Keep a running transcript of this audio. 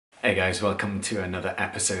Hey guys, welcome to another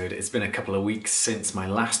episode. It's been a couple of weeks since my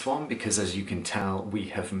last one because as you can tell, we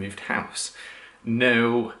have moved house.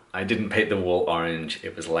 No, I didn't paint the wall orange.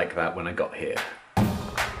 It was like that when I got here.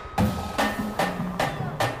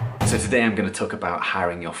 So today I'm going to talk about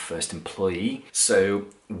hiring your first employee. So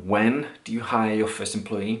when do you hire your first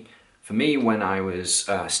employee? For me, when I was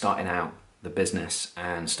starting out the business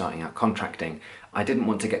and starting out contracting, I didn't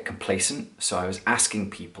want to get complacent, so I was asking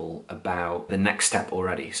people about the next step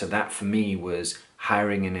already. So that for me was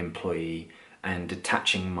hiring an employee and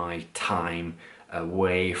detaching my time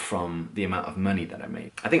away from the amount of money that I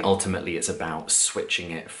made. I think ultimately it's about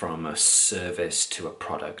switching it from a service to a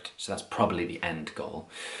product. So that's probably the end goal.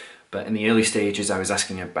 But in the early stages, I was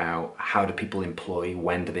asking about how do people employ,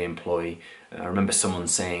 when do they employ? I remember someone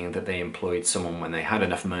saying that they employed someone when they had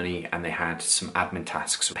enough money and they had some admin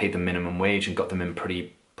tasks, paid them minimum wage and got them in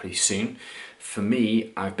pretty soon. For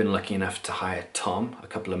me, I've been lucky enough to hire Tom a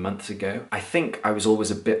couple of months ago. I think I was always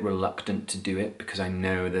a bit reluctant to do it because I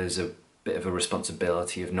know there's a bit of a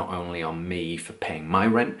responsibility of not only on me for paying my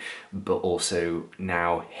rent, but also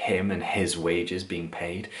now him and his wages being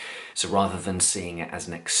paid. So rather than seeing it as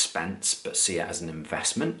an expense, but see it as an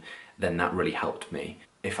investment, then that really helped me.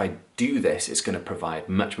 If I do this, it's going to provide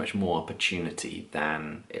much more opportunity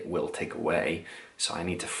than it will take away. So I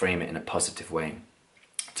need to frame it in a positive way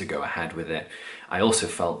to go ahead with it. I also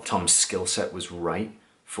felt Tom's skill set was right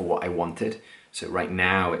for what I wanted. So right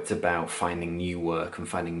now it's about finding new work and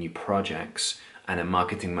finding new projects, and a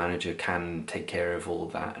marketing manager can take care of all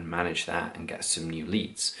that and manage that and get some new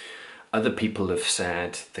leads. Other people have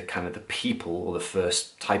said that kind of the people or the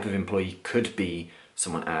first type of employee could be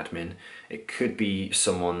someone admin. It could be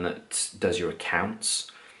someone that does your accounts.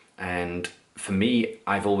 And for me,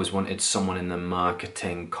 I've always wanted someone in the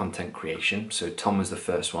marketing content creation. So Tom was the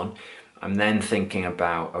first one. I'm then thinking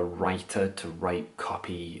about a writer to write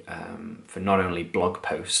copy for not only blog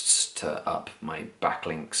posts to up my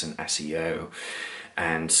backlinks and SEO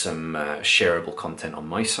and some shareable content on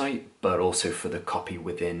my site, but also for the copy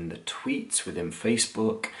within the tweets, within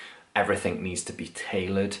Facebook. Everything needs to be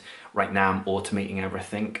tailored. Right now I'm automating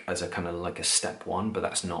everything as a kind of like a step one, but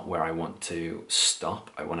that's not where I want to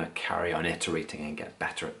stop. I want to carry on iterating and get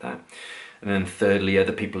better at that. And then thirdly,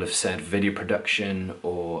 other people have said video production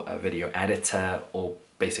or a video editor or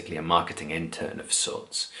basically a marketing intern of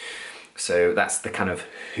sorts. So that's the kind of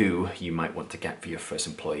who you might want to get for your first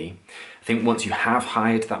employee. I think once you have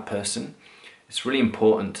hired that person, it's really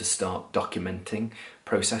important to start documenting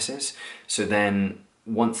processes. So then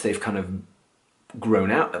once they've kind of grown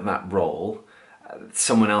out of that role,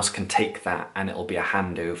 someone else can take that and it'll be a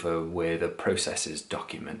handover with a processes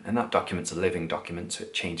document, and that document's a living document, so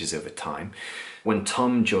it changes over time. When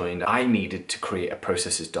Tom joined, I needed to create a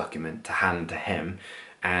processes document to hand to him,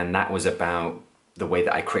 and that was about the way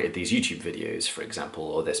that I created these YouTube videos, for example,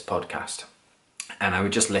 or this podcast. And I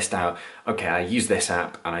would just list out, okay, I use this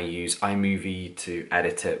app and I use iMovie to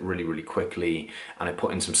edit it really quickly, and I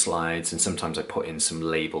put in some slides, and sometimes I put in some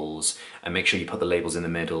labels, and make sure you put the labels in the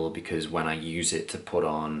middle because when I use it to put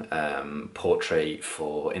on portrait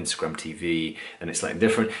for Instagram TV, then it's slightly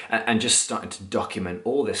different, and just starting to document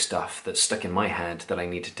all this stuff that's stuck in my head that I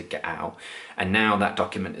needed to get out. And now that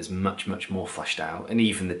document is much more fleshed out, and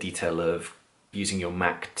even the detail of using your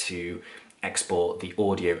Mac to export the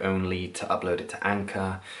audio only to upload it to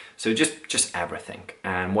Anchor. So just everything.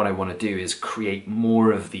 And what I want to do is create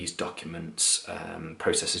more of these documents,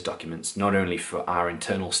 processes documents, not only for our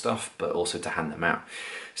internal stuff, but also to hand them out.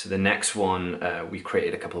 So the next one we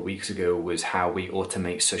created a couple of weeks ago was how we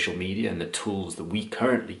automate social media and the tools that we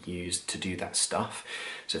currently use to do that stuff.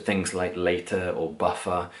 So things like Later or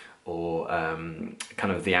Buffer, or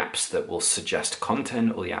kind of the apps that will suggest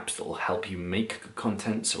content, or the apps that will help you make good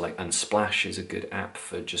content. So like Unsplash is a good app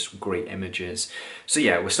for just great images. So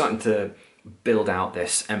yeah, we're starting to build out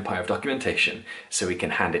this empire of documentation so we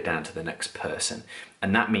can hand it down to the next person.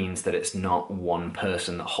 And that means that it's not one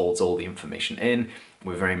person that holds all the information in.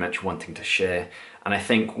 We're very much wanting to share. And I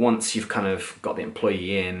think once you've kind of got the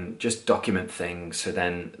employee in, just document things so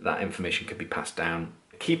then that information could be passed down.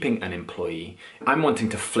 Keeping an employee, I'm wanting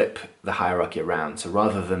to flip the hierarchy around. So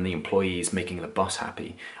rather than the employees making the boss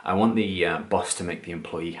happy, I want the boss to make the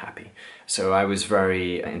employee happy. So I was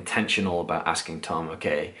very intentional about asking Tom,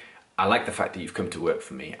 okay, I like the fact that you've come to work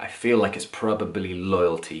for me. I feel like it's probably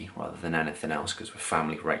loyalty rather than anything else because we're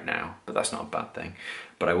family right now, but that's not a bad thing.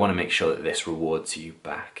 But I want to make sure that this rewards you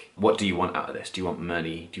back. What do you want out of this? Do you want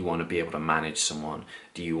money? Do you want to be able to manage someone?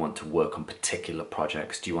 Do you want to work on particular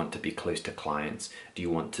projects? Do you want to be close to clients? Do you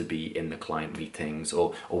want to be in the client meetings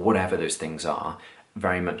or whatever those things are?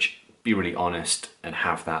 Very much be really honest and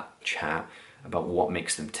have that chat. about what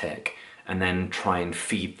makes them tick, and then try and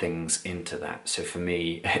feed things into that. So for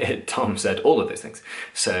me, Tom said all of those things.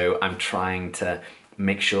 So I'm trying to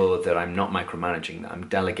make sure that I'm not micromanaging, that I'm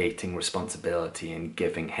delegating responsibility and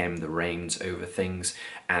giving him the reins over things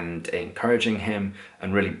and encouraging him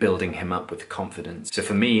and really building him up with confidence. So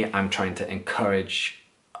for me, I'm trying to encourage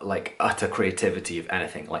like utter creativity of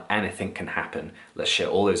anything, like anything can happen. Let's share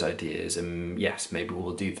all those ideas and yes, maybe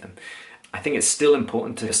we'll do them. I think it's still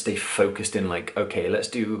important to stay focused in like, okay, let's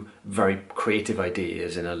do very creative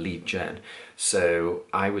ideas in a lead gen. So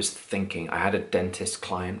I was thinking, I had a dentist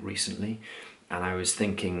client recently, and I was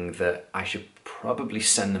thinking that I should probably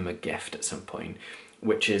send them a gift at some point,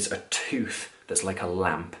 which is a tooth that's like a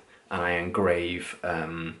lamp, and I engrave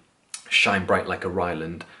shine bright like a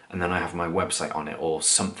Ryland, and then I have my website on it or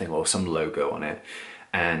something, or some logo on it,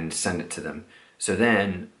 and send it to them. So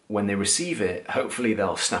then when they receive it, hopefully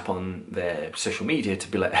they'll snap on their social media to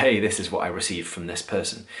be like, hey, this is what I received from this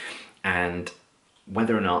person. And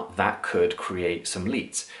whether or not that could create some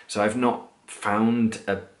leads. So I've not found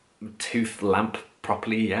a tooth lamp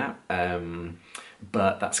properly yet,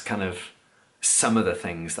 but that's kind of some of the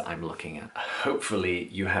things that I'm looking at. Hopefully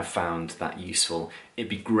you have found that useful. It'd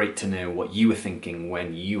be great to know what you were thinking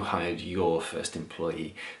when you hired your first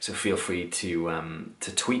employee. So feel free to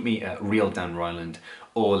tweet me at RealDanRyland,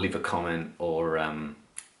 or leave a comment, or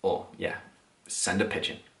yeah, send a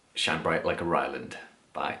pigeon. Shine bright like a Ryland.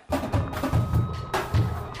 Bye.